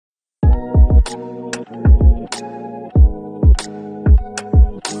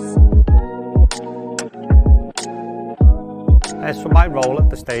So my role at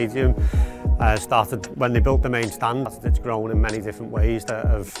the stadium started when they built the main stand. It's grown in many different ways that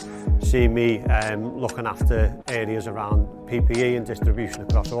have seen me looking after areas around PPE and distribution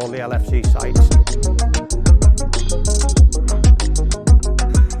across all the LFC sites.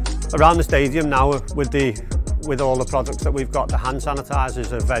 Around the stadium now, with all the products that we've got, the hand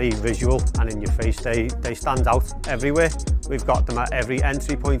sanitizers are very visual and in your face. They stand out everywhere. We've got them at every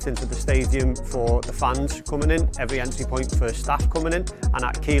entry point into the stadium for the fans coming in, every entry point for staff coming in, and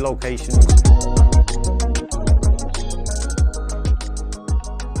at key locations.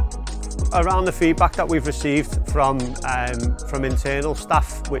 Around the feedback that we've received from internal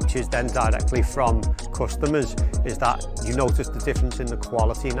staff, which is then directly from customers, is that you notice the difference in the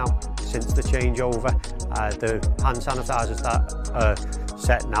quality now since the changeover. The hand sanitizers that are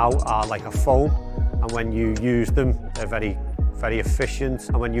set now are like a foam, and when you use them, they're very efficient,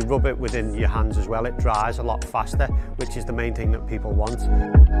 and when you rub it within your hands as well, it dries a lot faster, which is the main thing that people want.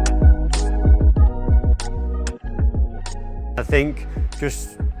 I think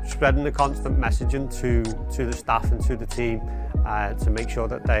just spreading the constant messaging to the staff and to the team to make sure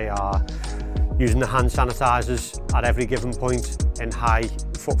that they are using the hand sanitizers at every given point in high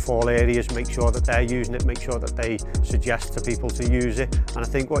footfall areas, make sure that they're using it, make sure that they suggest to people to use it, and I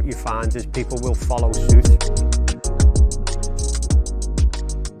think what you find is people will follow suit.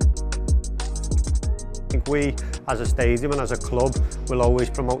 I think we as a stadium and as a club will always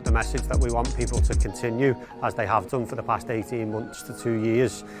promote the message that we want people to continue, as they have done for the past 18 months to 2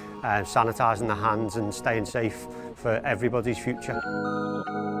 years, sanitising their hands and staying safe for everybody's future.